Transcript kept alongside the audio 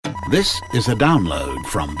This is a download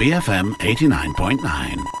from BFM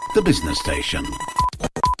 89.9, the business station.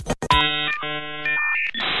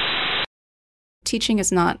 Teaching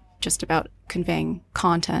is not just about conveying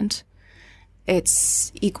content.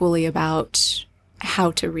 It's equally about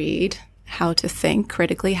how to read, how to think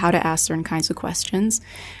critically, how to ask certain kinds of questions,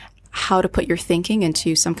 how to put your thinking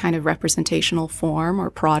into some kind of representational form or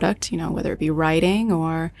product, whether it be writing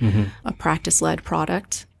or a practice-led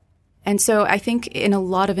product. And so I think in a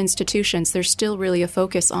lot of institutions, there's still really a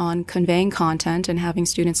focus on conveying content and having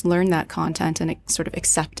students learn that content and sort of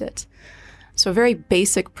accept it. So a very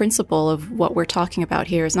basic principle of what we're talking about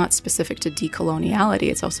here is not specific to decoloniality.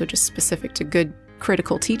 It's also just specific to good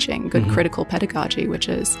critical teaching, good critical pedagogy, which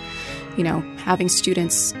is, having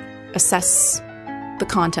students assess the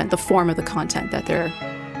content, the form of the content that they're,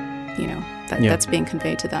 that's being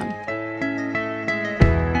conveyed to them.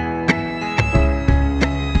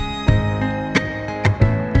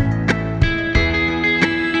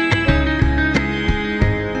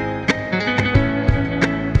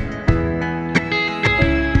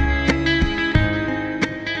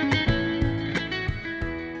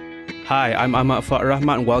 Hi, I'm Ahmad Fuad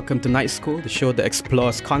Rahmat and welcome to Night School, the show that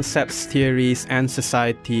explores concepts, theories, and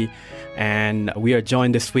society. And we are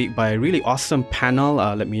joined this week by a really awesome panel.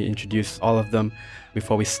 Let me introduce all of them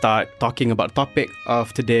before we start talking about the topic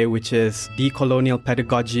of today, which is decolonial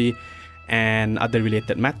pedagogy and other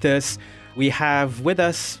related matters. We have with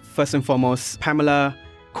us, first and foremost, Pamela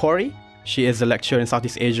Corey. She is a lecturer in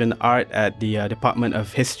Southeast Asian art at the Department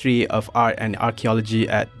of History of Art and Archaeology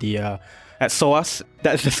at SOAS.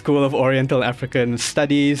 That's the School of Oriental African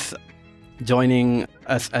Studies. Joining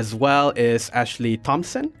us as well is Ashley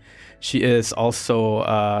Thompson. She is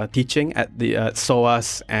also teaching at the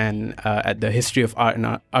SOAS and at the History of Art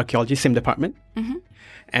and Archaeology, same department.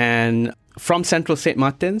 And from Central St.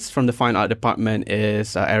 Martin's, from the Fine Art Department,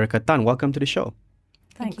 is Erica Tan. Welcome to the show.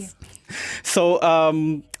 Thank you.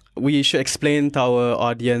 So we should explain to our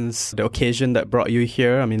audience the occasion that brought you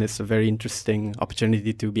here. I mean, it's a very interesting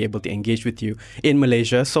opportunity to be able to engage with you in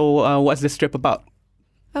Malaysia. So what's this trip about?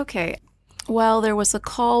 Okay. Well, there was a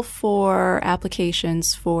call for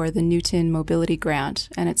applications for the Newton Mobility Grant,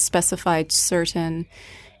 and it specified certain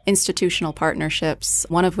institutional partnerships,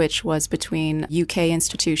 one of which was between a UK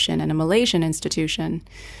institution and a Malaysian institution.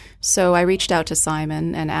 So I reached out to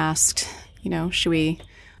Simon and asked, should we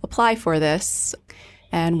apply for this?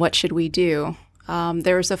 And what should we do?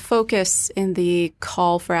 There's a focus in the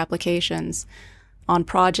call for applications on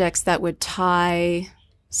projects that would tie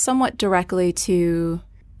somewhat directly to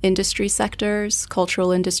industry sectors,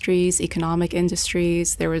 cultural industries, economic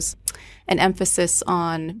industries. There was an emphasis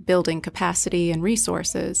on building capacity and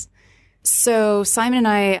resources. So Simon and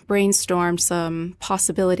I brainstormed some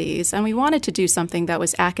possibilities, and we wanted to do something that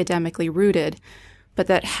was academically rooted, but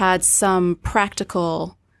that had some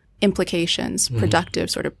practical implications,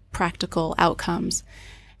 productive sort of practical outcomes.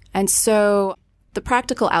 And so the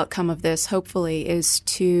practical outcome of this, hopefully, is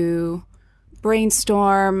to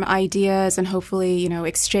brainstorm ideas and hopefully,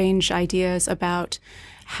 exchange ideas about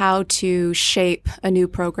how to shape a new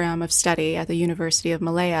program of study at the University of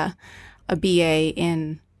Malaya, a BA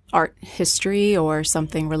in art history or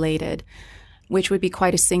something related, which would be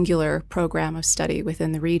quite a singular program of study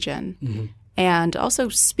within the region. And also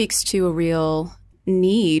speaks to a real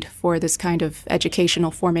need for this kind of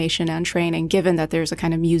educational formation and training, given that there's a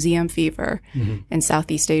kind of museum fever in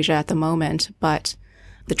Southeast Asia at the moment, but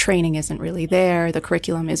the training isn't really there, the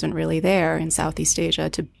curriculum isn't really there in Southeast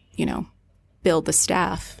Asia to, build the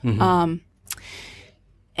staff. And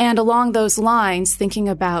along those lines, thinking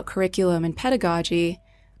about curriculum and pedagogy,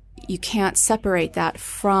 you can't separate that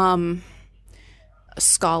from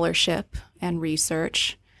scholarship and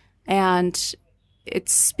research. And it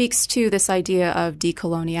speaks to this idea of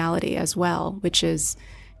decoloniality as well, which is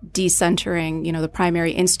decentering, the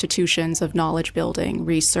primary institutions of knowledge building,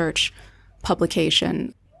 research,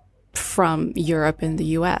 publication from Europe and the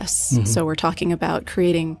US. So we're talking about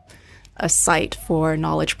creating a site for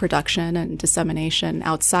knowledge production and dissemination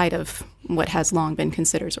outside of what has long been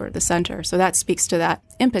considered sort of the center. So that speaks to that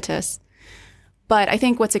impetus. But I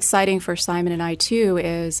think what's exciting for Simon and I too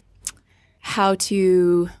is how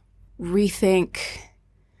to rethink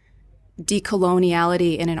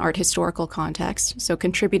decoloniality in an art historical context, so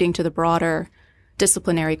contributing to the broader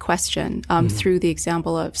disciplinary question through the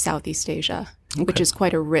example of Southeast Asia, which is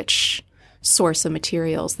quite a rich source of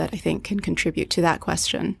materials that I think can contribute to that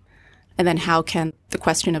question. And then how can the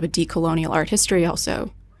question of a decolonial art history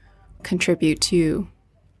also contribute to,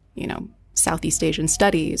 Southeast Asian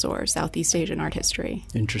studies or Southeast Asian art history.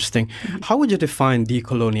 Interesting. How would you define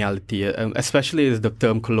decoloniality, especially as the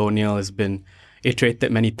term colonial has been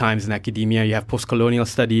iterated many times in academia. You have post-colonial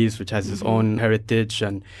studies, which has its own heritage,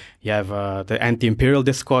 and you have the anti-imperial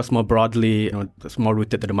discourse more broadly, it's more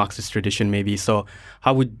rooted to the Marxist tradition maybe. So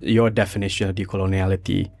how would your definition of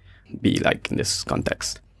decoloniality be like in this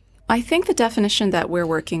context? I think the definition that we're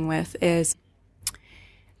working with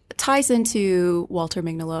ties into Walter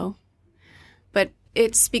Mignolo, but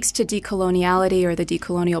it speaks to decoloniality or the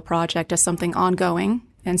decolonial project as something ongoing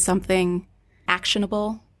and something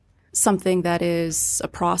actionable, something that is a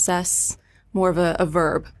process, more of a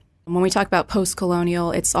verb. When we talk about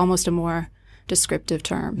post-colonial, it's almost a more descriptive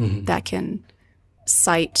term that can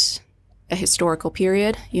cite a historical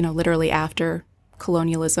period, literally after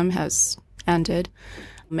colonialism has ended.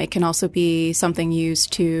 It can also be something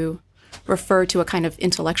used to refer to a kind of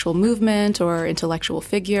intellectual movement or intellectual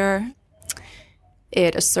figure.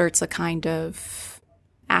 It asserts a kind of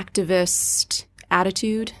activist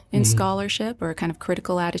attitude in scholarship, or a kind of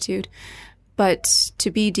critical attitude. But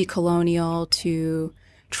to be decolonial, to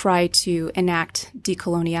try to enact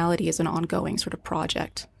decoloniality is an ongoing sort of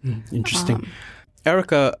project. Interesting.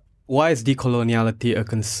 Erica, why is decoloniality a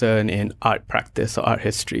concern in art practice or art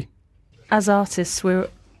history? As artists, I'm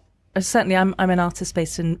an artist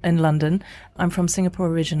based in London. I'm from Singapore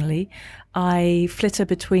originally. I flitter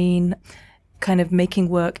between kind of making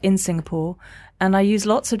work in Singapore, and I use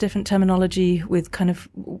lots of different terminology with kind of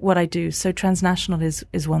what I do. So transnational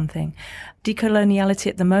is one thing. Decoloniality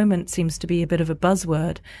at the moment seems to be a bit of a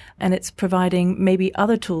buzzword, and it's providing maybe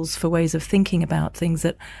other tools for ways of thinking about things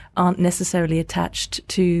that aren't necessarily attached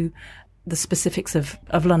to the specifics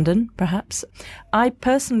of London, perhaps. I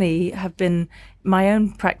personally have been, my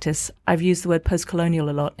own practice, I've used the word post-colonial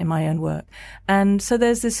a lot in my own work. And so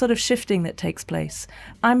there's this sort of shifting that takes place.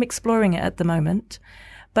 I'm exploring it at the moment,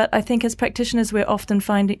 but I think as practitioners, we're often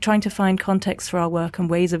trying to find context for our work and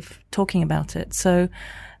ways of talking about it. So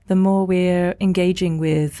the more we're engaging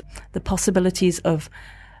with the possibilities of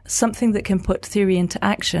something that can put theory into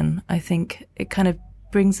action, I think it kind of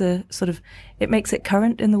brings it makes it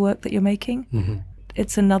current in the work that you're making.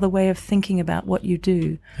 It's another way of thinking about what you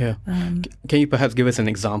do. Yeah. Can you perhaps give us an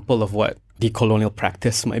example of what decolonial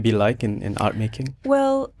practice might be like in art making?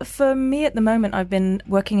 Well, for me at the moment, I've been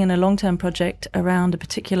working in a long-term project around a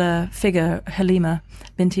particular figure, Halima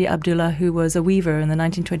Binti Abdullah, who was a weaver in the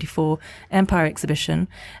 1924 Empire exhibition.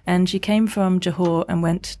 And she came from Johor and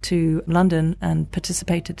went to London and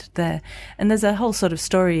participated there. And there's a whole sort of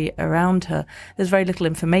story around her. There's very little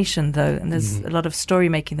information, though, and there's a lot of story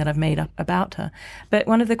making that I've made up about her. But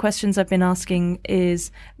one of the questions I've been asking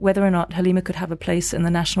is whether or not Halima could have a place in the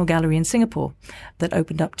National Gallery in Singapore that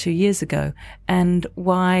opened up 2 years ago, and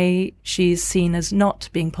why she's seen as not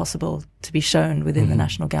being possible to be shown within the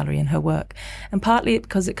National Gallery in her work. And partly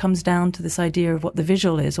because it comes down to this idea of what the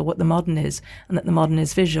visual is or what the modern is, and that the modern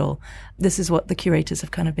is visual. This is what the curators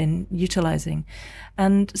have kind of been utilizing.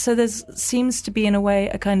 And so there seems to be, in a way,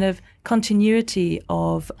 a kind of continuity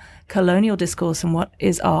of colonial discourse and what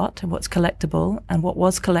is art and what's collectible and what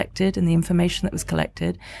was collected and the information that was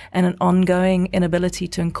collected, and an ongoing inability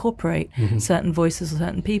to incorporate certain voices or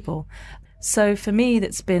certain people. So for me,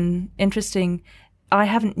 that's been interesting. I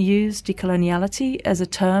haven't used decoloniality as a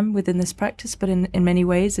term within this practice, but in many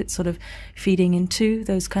ways it's sort of feeding into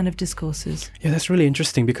those kind of discourses. Yeah, that's really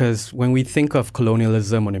interesting, because when we think of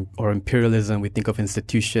colonialism or imperialism, we think of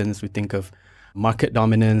institutions, we think of market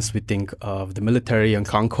dominance, we think of the military and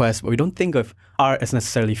conquest, but we don't think of art as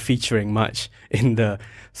necessarily featuring much in the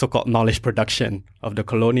so-called knowledge production of the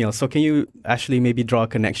colonial. So can you actually maybe draw a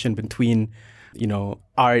connection between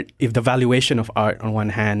art, if the valuation of art on one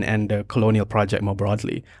hand and the colonial project more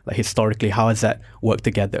broadly, like historically, how has that worked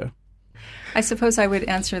together? I suppose I would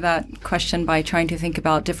answer that question by trying to think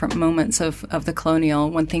about different moments of the colonial.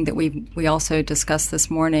 One thing that we also discussed this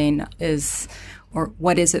morning is, or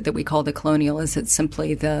what is it that we call the colonial? Is it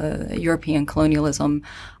simply the European colonialism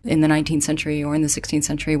in the 19th century or in the 16th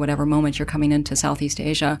century, whatever moment you're coming into Southeast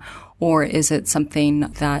Asia? Or is it something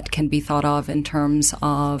that can be thought of in terms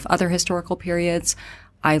of other historical periods?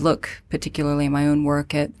 I look particularly in my own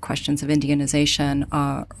work at questions of Indianization,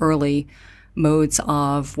 early modes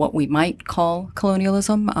of what we might call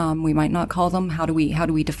colonialism. We might not call them. How do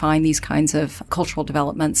we define these kinds of cultural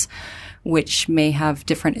developments, which may have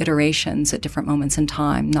different iterations at different moments in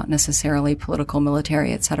time, not necessarily political,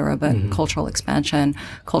 military, et cetera, but cultural expansion,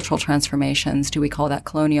 cultural transformations? Do we call that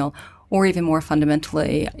colonial? Or even more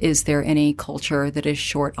fundamentally, is there any culture that is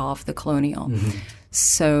short of the colonial?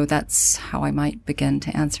 So that's how I might begin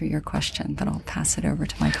to answer your question, but I'll pass it over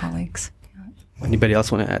to my colleagues. Anybody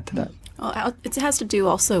else want to add to that? Well, it has to do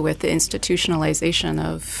also with the institutionalization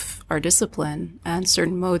of our discipline and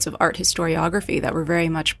certain modes of art historiography that were very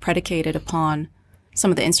much predicated upon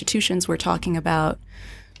some of the institutions we're talking about,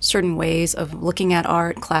 certain ways of looking at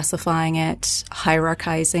art, classifying it,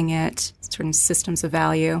 hierarchizing it, certain systems of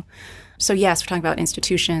value. So yes, we're talking about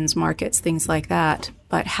institutions, markets, things like that,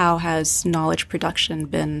 but how has knowledge production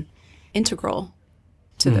been integral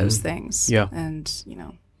to those things? Yeah. And, you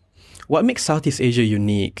know. What makes Southeast Asia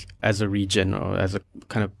unique as a region or as a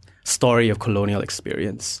kind of story of colonial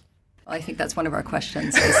experience? Well, I think that's one of our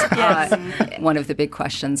questions. One of the big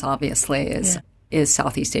questions, obviously, is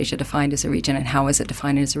Southeast Asia defined as a region, and how is it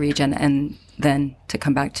defined as a region? And then to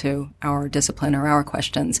come back to our discipline or our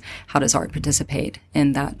questions, how does art participate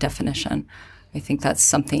in that definition? I think that's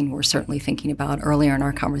something we're certainly thinking about. Earlier in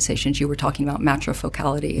our conversations, you were talking about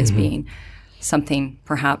matrifocality as being something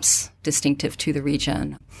perhaps distinctive to the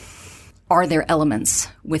region. Are there elements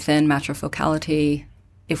within matrifocality,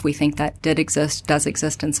 if we think that does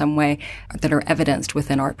exist in some way, that are evidenced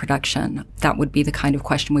within art production? That would be the kind of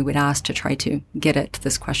question we would ask to try to get at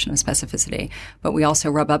this question of specificity. But we also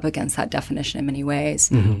rub up against that definition in many ways,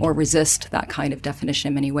 or resist that kind of definition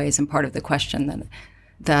in many ways. And part of the question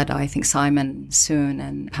that I think Simon Soon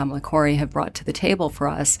and Pamela Corey have brought to the table for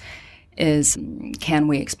us is, can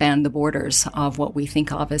we expand the borders of what we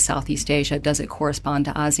think of as Southeast Asia? Does it correspond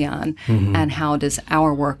to ASEAN? And how does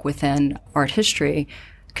our work within art history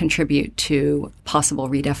contribute to possible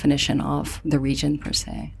redefinition of the region per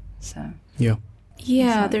se? So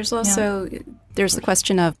There's also there's the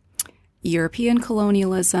question of European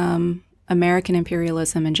colonialism, American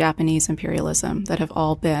imperialism, and Japanese imperialism that have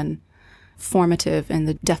all been formative in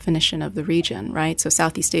the definition of the region, right? So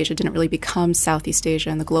Southeast Asia didn't really become Southeast Asia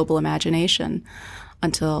in the global imagination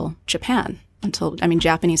until Japan.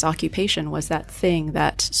 Japanese occupation was that thing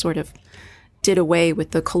that sort of did away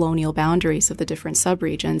with the colonial boundaries of the different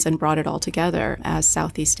subregions and brought it all together as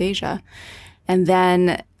Southeast Asia. And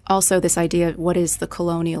then also this idea of what is the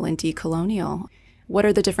colonial and decolonial? What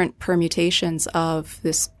are the different permutations of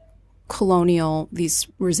this colonial, these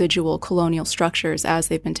residual colonial structures as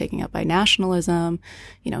they've been taken up by nationalism,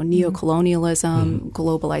 neocolonialism,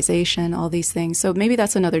 globalization, all these things. So maybe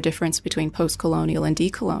that's another difference between post-colonial and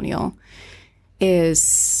decolonial,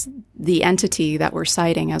 is the entity that we're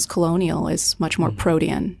citing as colonial is much more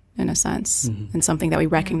protean in a sense, and something that we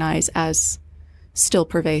recognize as still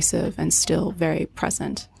pervasive and still very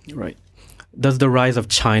present. Right. Does the rise of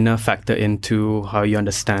China factor into how you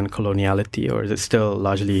understand coloniality, or is it still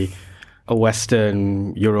largely a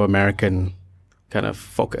Western, Euro-American kind of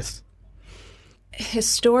focus?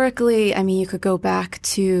 Historically, you could go back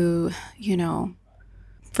to,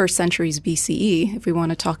 first centuries BCE, if we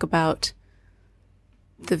want to talk about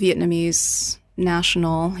the Vietnamese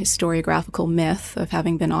national historiographical myth of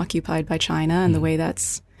having been occupied by China and the way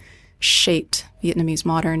that's shaped Vietnamese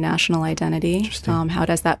modern national identity. How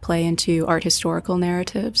does that play into art historical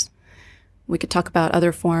narratives? We could talk about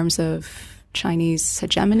other forms of Chinese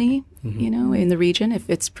hegemony, in the region, if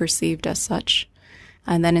it's perceived as such.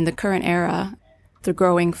 And then in the current era, the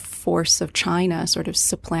growing force of China sort of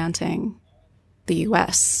supplanting the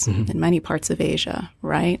U.S. in many parts of Asia,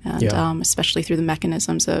 right? And especially through the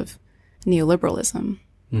mechanisms of neoliberalism.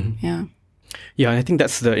 Yeah, and I think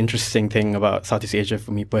that's the interesting thing about Southeast Asia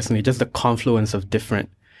for me personally, just the confluence of different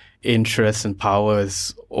interests and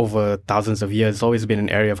powers over thousands of years. It's always been an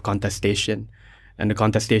area of contestation, and the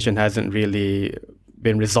contestation hasn't really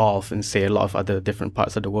been resolved in, say, a lot of other different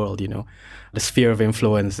parts of the world, The sphere of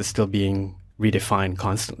influence is still being redefined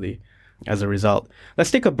constantly as a result. Let's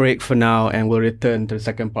take a break for now, and we'll return to the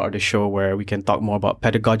second part of the show where we can talk more about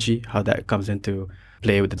pedagogy, how that comes into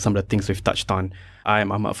play with some of the things we've touched on.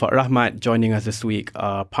 I'm Ahmad Fuad Rahmat. Joining us this week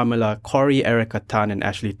are Pamela Corey, Erica Tan, and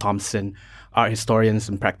Ashley Thompson, art historians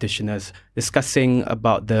and practitioners, discussing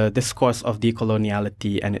about the discourse of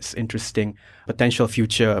decoloniality and its interesting potential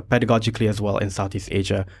future pedagogically as well in Southeast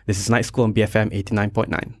Asia. This is Night School on BFM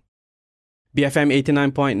 89.9. BFM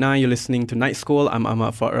 89.9, you're listening to Night School. I'm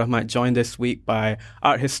Ahmad Fuad Rahmat, joined this week by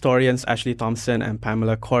art historians Ashley Thompson and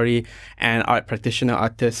Pamela Corey, and art practitioner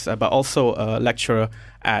artists, but also a lecturer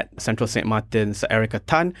at Central St. Martin's, Erica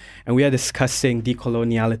Tan. And we are discussing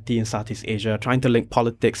decoloniality in Southeast Asia, trying to link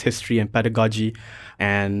politics, history, and pedagogy,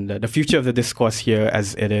 and the future of the discourse here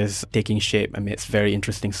as it is taking shape amidst very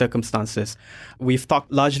interesting circumstances. We've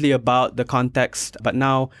talked largely about the context, but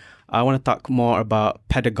now I want to talk more about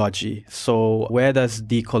pedagogy. So where does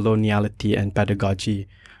decoloniality and pedagogy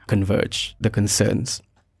converge, the concerns?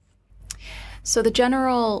 So the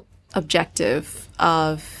general objective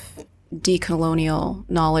of decolonial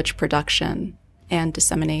knowledge production and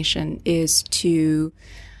dissemination is to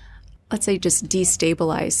let's say, just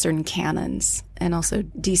destabilize certain canons and also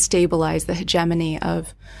destabilize the hegemony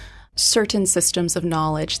of certain systems of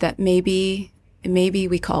knowledge that maybe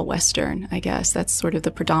we call Western, I guess. That's sort of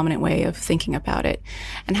the predominant way of thinking about it.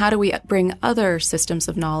 And how do we bring other systems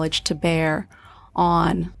of knowledge to bear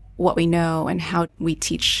on what we know and how we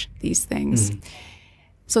teach these things?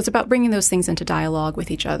 So it's about bringing those things into dialogue with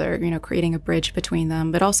each other, creating a bridge between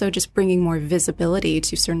them, but also just bringing more visibility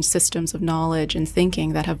to certain systems of knowledge and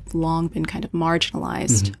thinking that have long been kind of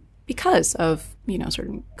marginalized because of, sort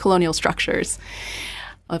of colonial structures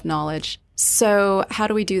of knowledge. So how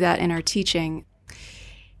do we do that in our teaching?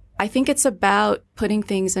 I think it's about putting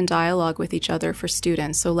things in dialogue with each other for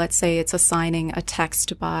students. So let's say it's assigning a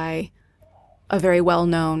text by a very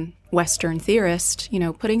well-known Western theorist,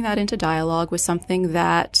 putting that into dialogue with something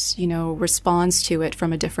that, responds to it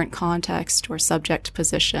from a different context or subject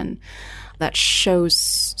position that shows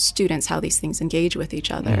students how these things engage with each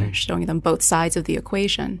other, showing them both sides of the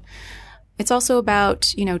equation. It's also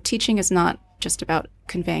about, teaching is not just about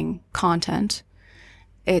conveying content.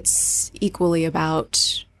 It's equally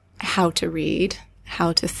about how to read,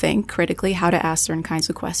 how to think critically, how to ask certain kinds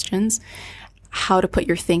of questions, how to put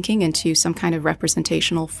your thinking into some kind of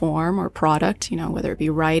representational form or product, whether it be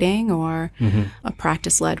writing or a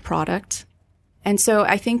practice-led product. And so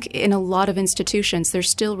I think in a lot of institutions, there's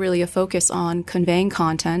still really a focus on conveying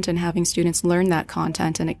content and having students learn that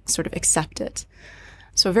content and sort of accept it.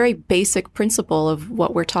 So a very basic principle of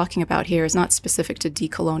what we're talking about here is not specific to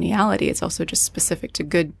decoloniality. It's also just specific to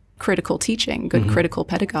good critical teaching, good critical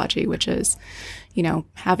pedagogy, which is,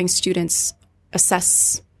 having students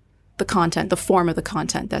assess the content, the form of the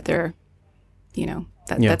content that they're,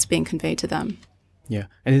 that's being conveyed to them. Yeah.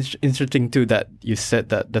 And it's interesting too that you said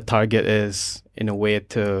that the target is in a way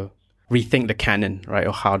to rethink the canon, right?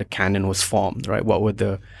 Or how the canon was formed, right? What were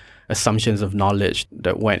the assumptions of knowledge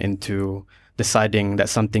that went into deciding that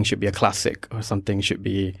something should be a classic or something should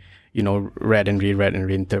be, read and reread and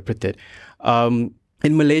reinterpreted.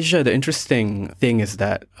 In Malaysia, the interesting thing is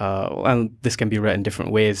that, and this can be read in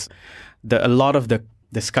different ways, a lot of the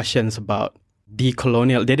discussions about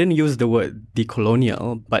decolonial, they didn't use the word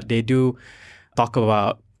decolonial, but they do talk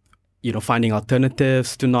about, finding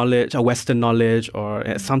alternatives to knowledge or Western knowledge, or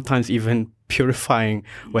sometimes even purifying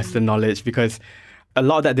Western knowledge, because a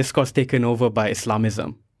lot of that discourse taken over by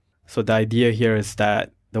Islamism. So the idea here is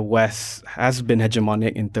that the West has been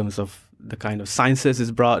hegemonic in terms of the kind of sciences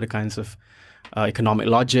it's brought, the kinds of economic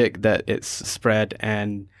logic that it's spread,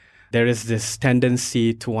 and there is this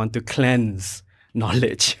tendency to want to cleanse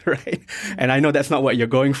knowledge, right? And I know that's not what you're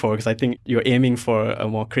going for, because I think you're aiming for a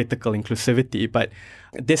more critical inclusivity, but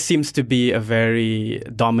this seems to be a very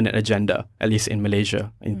dominant agenda, at least in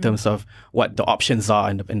Malaysia, in terms of what the options are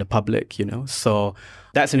in the public, So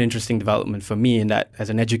that's an interesting development for me, in that as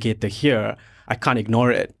an educator here, I can't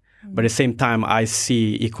ignore it. But at the same time, I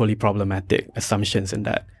see equally problematic assumptions in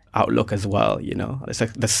that outlook as well, It's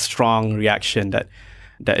like the strong reaction that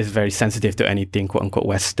is very sensitive to anything quote-unquote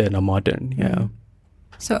Western or modern,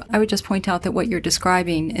 So I would just point out that what you're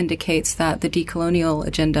describing indicates that the decolonial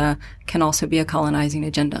agenda can also be a colonizing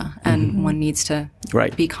agenda, and one needs to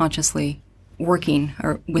be consciously working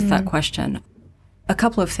with that question. A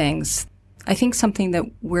couple of things. I think something that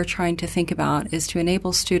we're trying to think about is to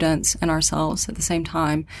enable students and ourselves at the same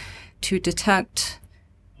time to detect,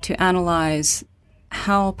 to analyze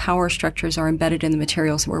how power structures are embedded in the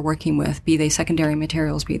materials that we're working with, be they secondary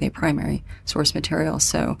materials, be they primary source materials.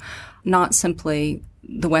 So not simply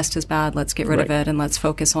the West is bad, let's get rid of it and let's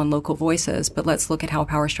focus on local voices, but let's look at how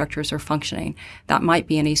power structures are functioning. That might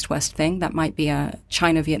be an East-West thing. That might be a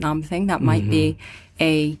China-Vietnam thing. That might be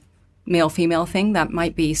a male-female thing. That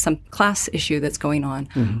might be some class issue that's going on.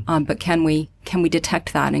 But can we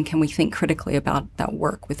detect that, and can we think critically about that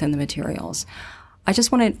work within the materials? I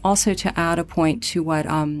just wanted also to add a point to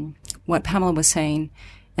what Pamela was saying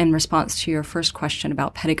in response to your first question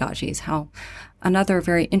about pedagogies, how another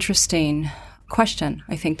very interesting question,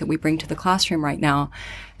 I think, that we bring to the classroom right now,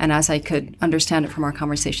 and as I could understand it from our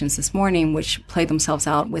conversations this morning, which play themselves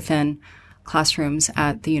out within classrooms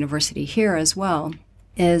at the university here as well,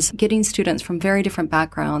 is getting students from very different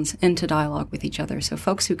backgrounds into dialogue with each other. So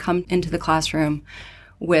folks who come into the classroom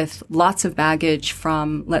with lots of baggage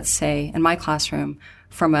from, let's say, in my classroom,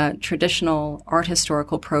 from a traditional art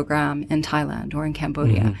historical program in Thailand or in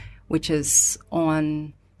Cambodia, which is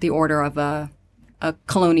on the order of a a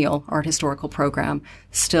colonial art historical program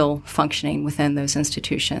still functioning within those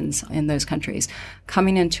institutions in those countries.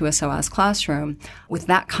 Coming into a SOAS classroom with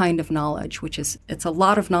that kind of knowledge, it's a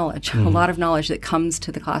lot of knowledge, a lot of knowledge that comes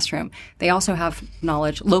to the classroom. They also have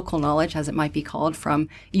knowledge, local knowledge, as it might be called, from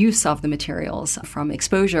use of the materials, from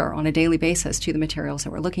exposure on a daily basis to the materials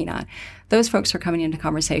that we're looking at. Those folks are coming into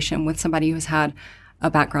conversation with somebody who's had a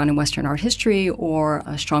background in Western art history or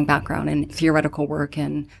a strong background in theoretical work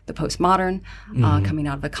in the postmodern, coming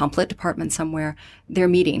out of a comp lit department somewhere. They're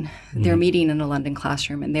meeting in a London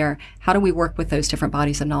classroom, and how do we work with those different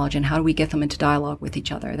bodies of knowledge, and how do we get them into dialogue with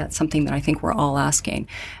each other? That's something that I think we're all asking.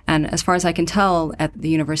 And as far as I can tell, at the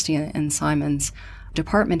university in Simon's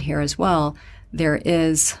department here as well, there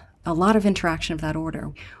is a lot of interaction of that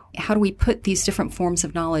order. How do we put these different forms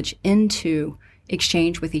of knowledge into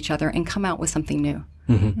exchange with each other and come out with something new?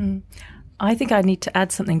 I think I need to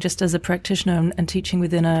add something just as a practitioner and teaching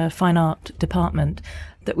within a fine art department,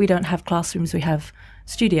 that we don't have classrooms, we have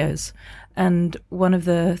studios. And one of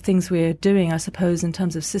the things we're doing, I suppose, in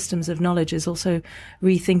terms of systems of knowledge is also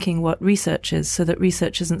rethinking what research is, so that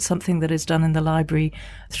research isn't something that is done in the library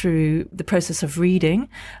through the process of reading,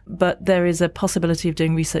 but there is a possibility of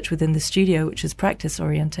doing research within the studio, which is practice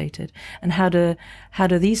orientated. And how do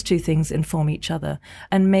these two things inform each other?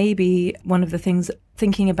 And maybe one of the things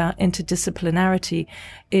thinking about interdisciplinarity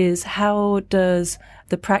is, how does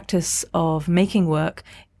the practice of making work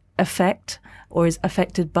affect or is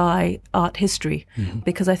affected by art history?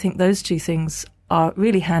 Because I think those two things are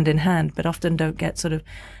really hand in hand, but often don't get sort of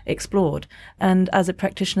explored. And as a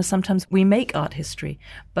practitioner, sometimes we make art history,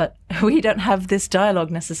 but we don't have this dialogue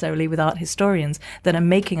necessarily with art historians that are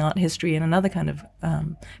making art history in another kind of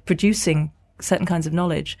producing certain kinds of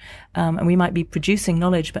knowledge. And we might be producing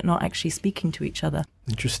knowledge, but not actually speaking to each other.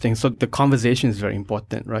 Interesting. So the conversation is very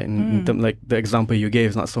important, right? And like the example you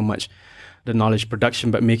gave is not so much the knowledge production,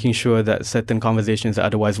 but making sure that certain conversations that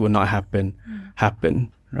otherwise would not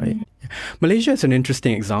happen, right? Malaysia is an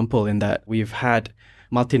interesting example in that we've had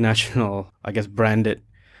multinational, I guess, branded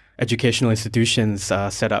educational institutions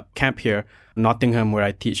set up camp here. Nottingham, where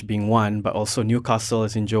I teach, being one, but also Newcastle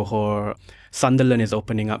is in Johor. Sunderland is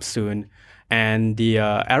opening up soon. And the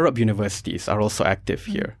Arab universities are also active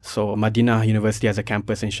here. So Madinah University has a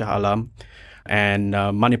campus in Shah Alam. And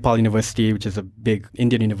Manipal University, which is a big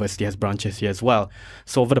Indian university, has branches here as well.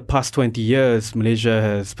 So over the past 20 years, Malaysia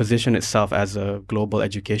has positioned itself as a global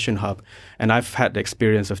education hub. And I've had the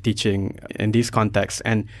experience of teaching in these contexts.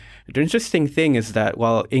 And the interesting thing is that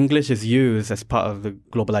while English is used as part of the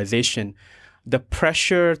globalization, the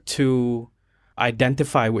pressure to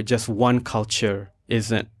identify with just one culture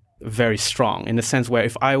isn't very strong, in the sense where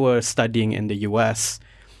if I were studying in the US,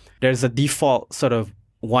 there's a default sort of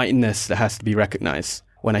whiteness that has to be recognized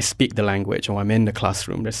when I speak the language or I'm in the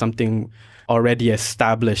classroom. There's something already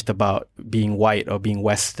established about being white or being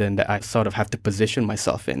Western that I sort of have to position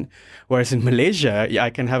myself in. Whereas in Malaysia,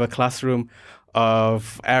 I can have a classroom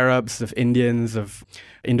of Arabs, of Indians, of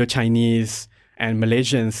Indo-Chinese and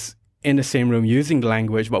Malaysians in the same room using the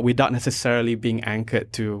language, but without necessarily being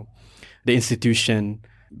anchored to the institution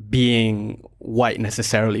being white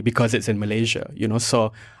necessarily because it's in Malaysia,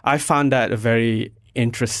 So I found that a very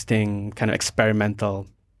interesting kind of experimental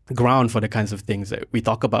ground for the kinds of things that we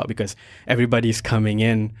talk about, because everybody's coming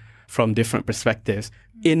in from different perspectives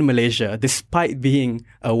in Malaysia, despite being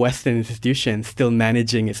a Western institution, still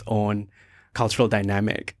managing its own cultural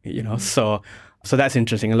dynamic, So that's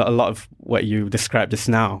interesting. A lot of what you described just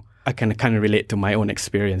now, I can kind of relate to my own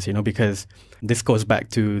experience, because this goes back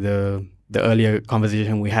to the earlier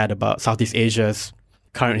conversation we had about Southeast Asia's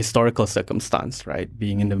current historical circumstance, right?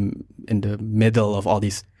 Being in the middle of all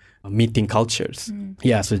these meeting cultures.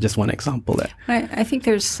 So just one example there. I think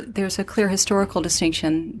there's a clear historical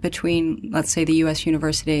distinction between, let's say, the U.S.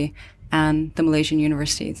 university and the Malaysian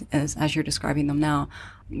universities as you're describing them now.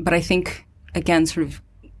 But I think, again, sort of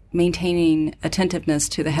maintaining attentiveness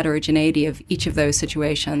to the heterogeneity of each of those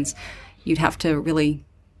situations, you'd have to really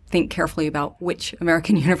think carefully about which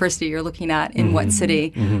American university you're looking at in what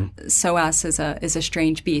city. SOAS is a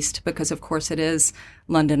strange beast because, of course, it is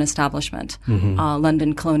London establishment,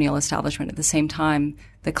 London colonial establishment. At the same time,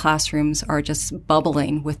 the classrooms are just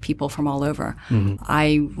bubbling with people from all over.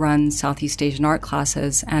 I run Southeast Asian art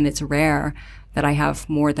classes, and it's rare that I have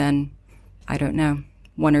more than, I don't know,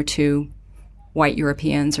 one or two white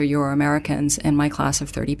Europeans or Euro-Americans in my class of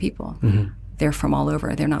 30 people. They're from all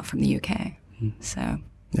over. They're not from the UK. So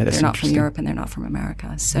they're not from Europe and they're not from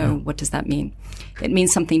America. So what does that mean? It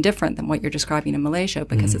means something different than what you're describing in Malaysia,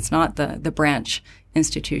 because it's not the branch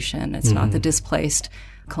institution. It's not the displaced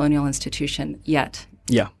colonial institution yet.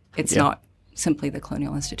 Yeah. It's not simply the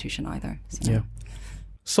colonial institution either. So. Yeah.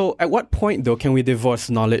 So at what point, though, can we divorce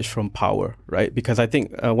knowledge from power, right? Because I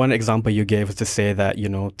think one example you gave was to say that,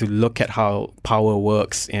 to look at how power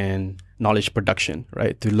works in knowledge production,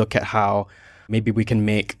 right? To look at how maybe we can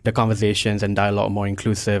make the conversations and dialogue more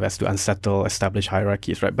inclusive as to unsettle established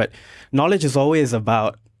hierarchies, right? But knowledge is always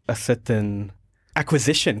about a certain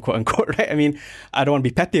acquisition, quote unquote, right? I mean, I don't want to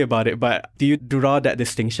be petty about it, but do you draw that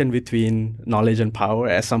distinction between knowledge and power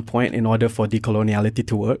at some point in order for decoloniality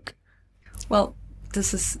to work? Well,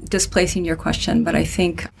 this is displacing your question, but I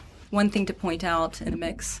think one thing to point out in the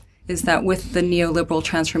mix is that with the neoliberal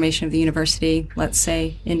transformation of the university, let's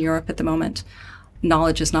say in Europe at the moment,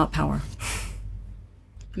 knowledge is not power.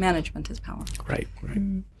 Management is power. Right.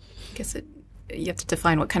 I guess you have to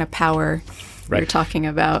define what kind of power you're talking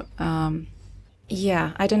about.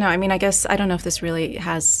 Yeah, I don't know. I mean, I guess I don't know if this really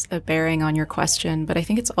has a bearing on your question, but I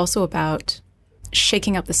think it's also about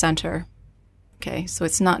shaking up the center. Okay, so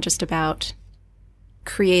it's not just about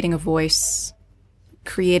creating a voice,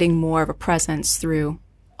 creating more of a presence through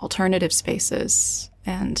alternative spaces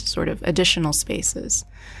and sort of additional spaces,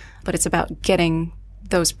 but it's about getting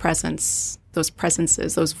those presences,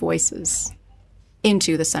 those voices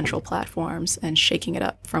into the central platforms and shaking it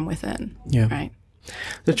up from within. Yeah. Right.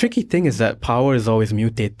 The tricky thing is that power is always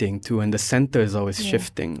mutating too, and the center is always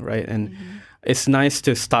shifting, right? And it's nice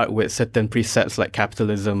to start with certain precepts like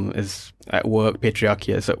capitalism is at work,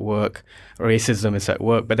 patriarchy is at work, racism is at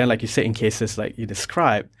work. But then, like you say, in cases like you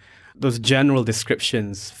described, those general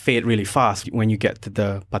descriptions fade really fast when you get to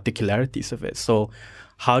the particularities of it. So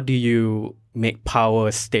how do you make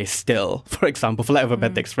power stay still, for example, for lack of a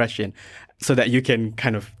better expression, so that you can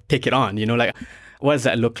kind of take it on, like what does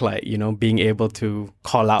that look like, being able to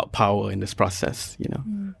call out power in this process,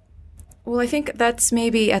 Well, I think that's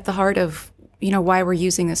maybe at the heart of, why we're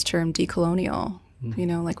using this term decolonial.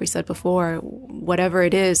 Like we said before, whatever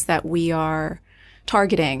it is that we are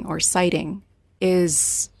targeting or citing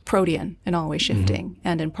is protean and always shifting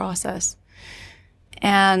and in process.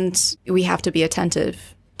 And we have to be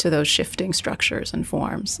attentive to those shifting structures and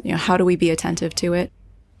forms. How do we be attentive to it?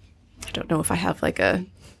 I don't know if I have like a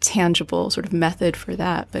tangible sort of method for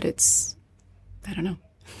that, but it's, I don't know,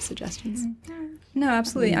 suggestions. No,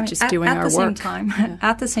 absolutely. I mean, just doing our work.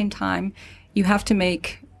 At the same time, you have to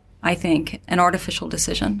make, I think, an artificial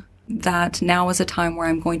decision that now is a time where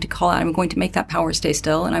I'm going to call out, I'm going to make that power stay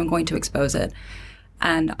still, and I'm going to expose it.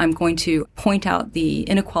 And I'm going to point out the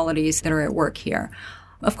inequalities that are at work here.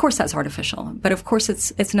 Of course, that's artificial, but of course,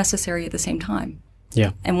 it's necessary at the same time.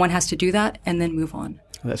 Yeah. And one has to do that and then move on.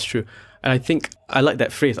 That's true. And I think I like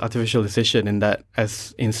that phrase, artificial decision, in that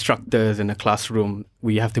as instructors in a classroom,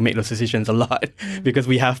 we have to make those decisions a lot because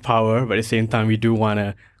we have power, but at the same time, we do want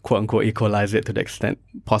to, quote unquote, equalize it to the extent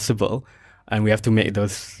possible. And we have to make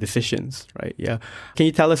those decisions, right? Yeah. Can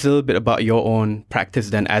you tell us a little bit about your own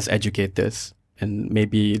practice then as educators? And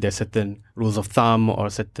maybe there's certain rules of thumb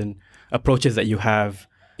or certain approaches that you have,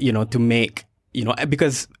 to make,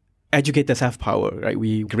 because educators have power, right?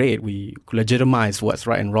 We legitimize what's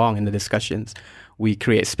right and wrong in the discussions. We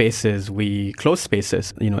create spaces, we close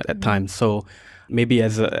spaces, at times. So maybe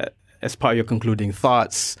as part of your concluding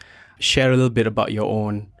thoughts, share a little bit about your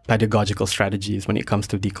own pedagogical strategies when it comes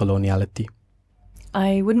to decoloniality.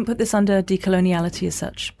 I wouldn't put this under decoloniality as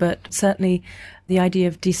such, but certainly the idea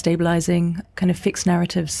of destabilizing kind of fixed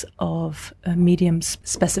narratives of medium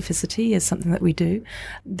specificity is something that we do.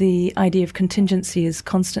 The idea of contingency is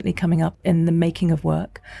constantly coming up in the making of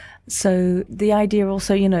work. So the idea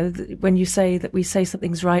also, when you say that we say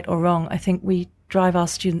something's right or wrong, I think we drive our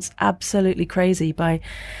students absolutely crazy by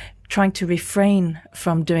trying to refrain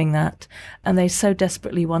from doing that. And they so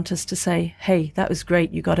desperately want us to say, hey, that was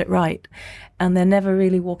great, you got it right. And they're never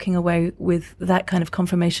really walking away with that kind of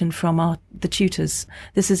confirmation from the tutors.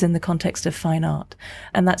 This is in the context of fine art.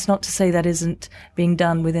 And that's not to say that isn't being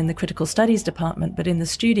done within the critical studies department, but in the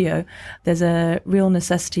studio, there's a real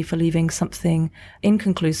necessity for leaving something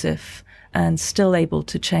inconclusive and still able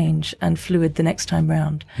to change and fluid the next time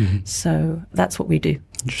round. So that's what we do.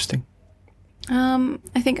 Interesting.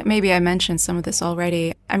 I think maybe I mentioned some of this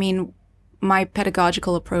already. I mean, my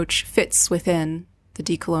pedagogical approach fits within the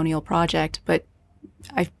decolonial project, but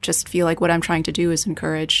I just feel like what I'm trying to do is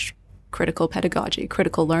encourage critical pedagogy,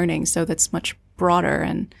 critical learning. So that's much broader.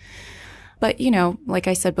 But, like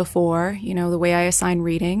I said before, the way I assign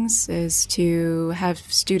readings is to have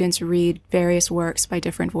students read various works by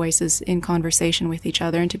different voices in conversation with each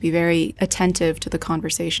other and to be very attentive to the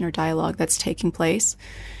conversation or dialogue that's taking place.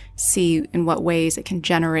 See in what ways it can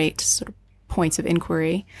generate sort of points of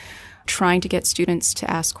inquiry, trying to get students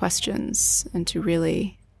to ask questions and to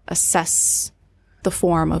really assess the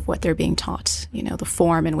form of what they're being taught, the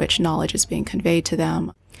form in which knowledge is being conveyed to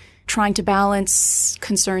them. Trying to balance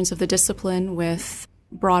concerns of the discipline with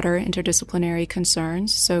broader interdisciplinary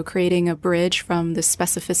concerns. So creating a bridge from the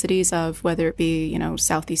specificities of whether it be,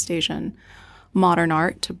 Southeast Asian modern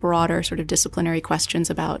art to broader sort of disciplinary questions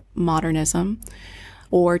about modernism,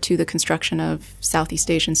 or to the construction of Southeast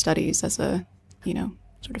Asian studies as a,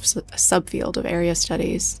 sort of a subfield of area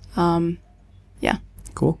studies. Yeah.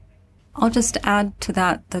 Cool. I'll just add to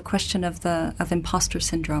that the question of imposter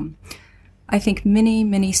syndrome. I think many,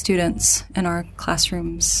 many students in our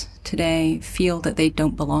classrooms today feel that they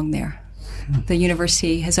don't belong there. The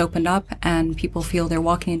university has opened up and people feel they're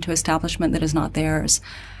walking into an establishment that is not theirs.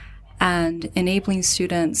 And enabling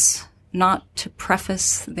students not to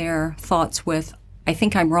preface their thoughts with, I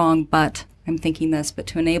think I'm wrong, but I'm thinking this, but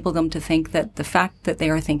to enable them to think that the fact that they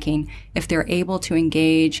are thinking, if they're able to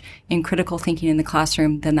engage in critical thinking in the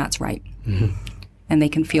classroom, then that's right. Mm-hmm. And they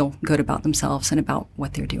can feel good about themselves and about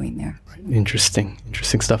what they're doing there. Interesting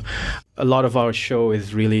stuff. A lot of our show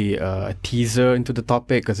is really a teaser into the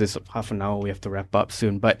topic because it's half an hour. We have to wrap up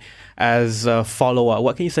soon. But as a follow-up,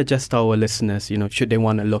 what can you suggest to our listeners, should they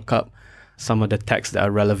want to look up some of the texts that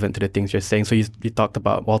are relevant to the things you're saying? So you talked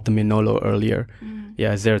about Walter Mignolo earlier.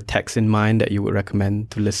 Yeah, is there a text in mind that you would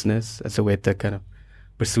recommend to listeners as a way to kind of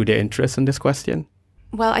pursue their interest in this question?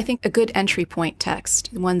 Well, I think a good entry point text,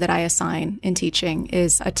 one that I assign in teaching,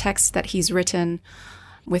 is a text that he's written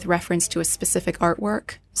with reference to a specific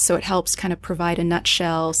artwork. So it helps kind of provide a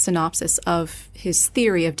nutshell synopsis of his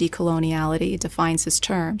theory of decoloniality, defines his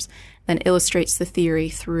terms, then illustrates the theory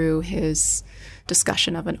through his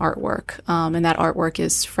discussion of an artwork. And that artwork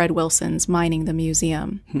is Fred Wilson's Mining the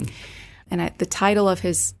Museum. And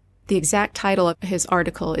the exact title of his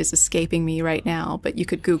article is escaping me right now, but you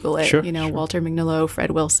could Google it, sure. Walter Mignolo,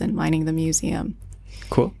 Fred Wilson, Mining the Museum.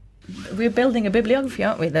 Cool. We're building a bibliography,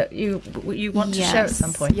 aren't we, that you want to share at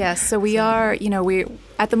some point? Yes, so we are, we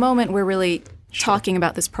at the moment we're really talking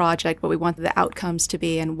about this project, what we want the outcomes to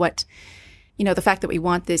be, and what, the fact that we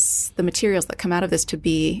want the materials that come out of this to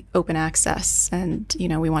be open access, and,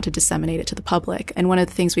 we want to disseminate it to the public. And one of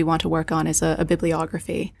the things we want to work on is a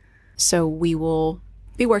bibliography. So we will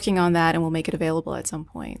be working on that, and we'll make it available at some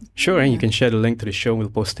point. Sure, and you can share the link to the show, and we'll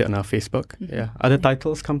post it on our Facebook. Mm-hmm. Yeah. Other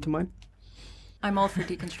titles come to mind? I'm all for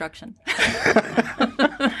deconstruction.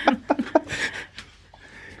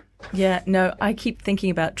 Yeah, no, I keep thinking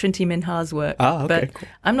about Trinity Minhar's work, but cool.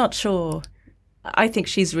 I'm not sure. I think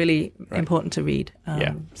she's really important to read.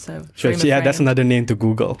 So sure. That's another name to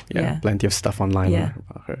Google. Yeah, plenty of stuff online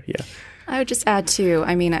about her. Yeah. I would just add too,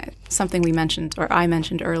 something we mentioned, or I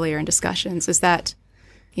mentioned earlier in discussions, is that,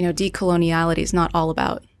 decoloniality is not all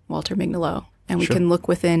about Walter Mignolo. And we can look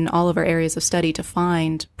within all of our areas of study to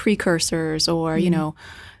find precursors or,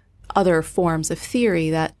 other forms of theory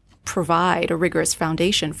that provide a rigorous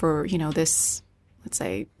foundation for, this, let's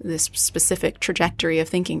say, this specific trajectory of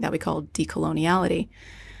thinking that we call decoloniality.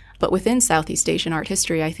 But within Southeast Asian art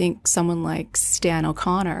history, I think someone like Stan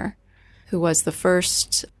O'Connor, who was the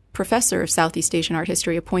first professor of Southeast Asian art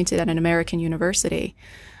history appointed at an American university,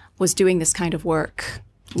 was doing this kind of work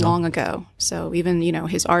long ago. So even,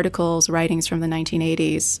 his articles, writings from the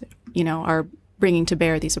 1980s, are bringing to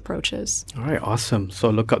bear these approaches. All right, awesome. So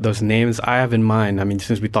look up those names. I have in mind,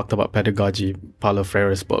 since we talked about pedagogy, Paulo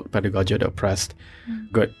Freire's book, Pedagogy of the Oppressed,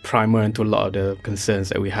 good primer into a lot of the concerns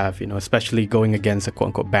that we have, especially going against a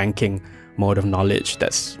quote-unquote banking mode of knowledge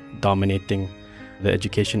that's dominating the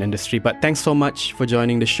education industry. But thanks so much for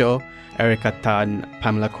joining the show. Erica Tan,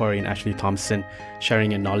 Pamela Corey, and Ashley Thompson,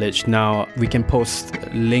 sharing your knowledge. Now, we can post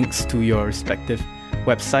links to your respective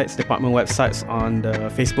websites, department websites, on the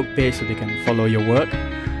Facebook page so they can follow your work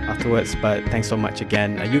afterwards. But thanks so much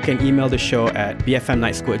again. You can email the show at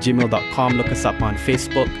bfmnightschool@gmail.com. Look us up on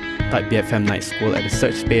Facebook, type BFM Night School at the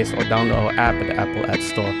search space, or download our app at the Apple App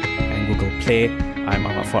Store and Google Play. I'm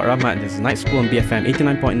Ahmad Fuad Rahmat, and this is Night School on BFM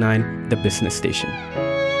 89.9, the business station.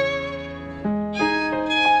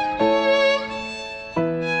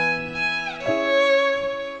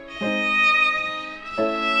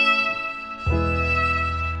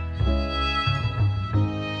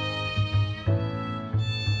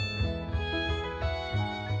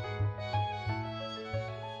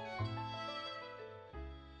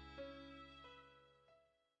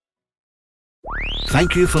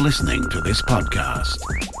 Thank you for listening to this podcast.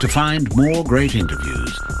 To find more great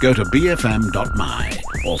interviews, go to bfm.my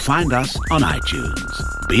or find us on iTunes.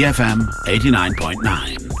 BFM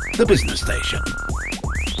 89.9, the business station.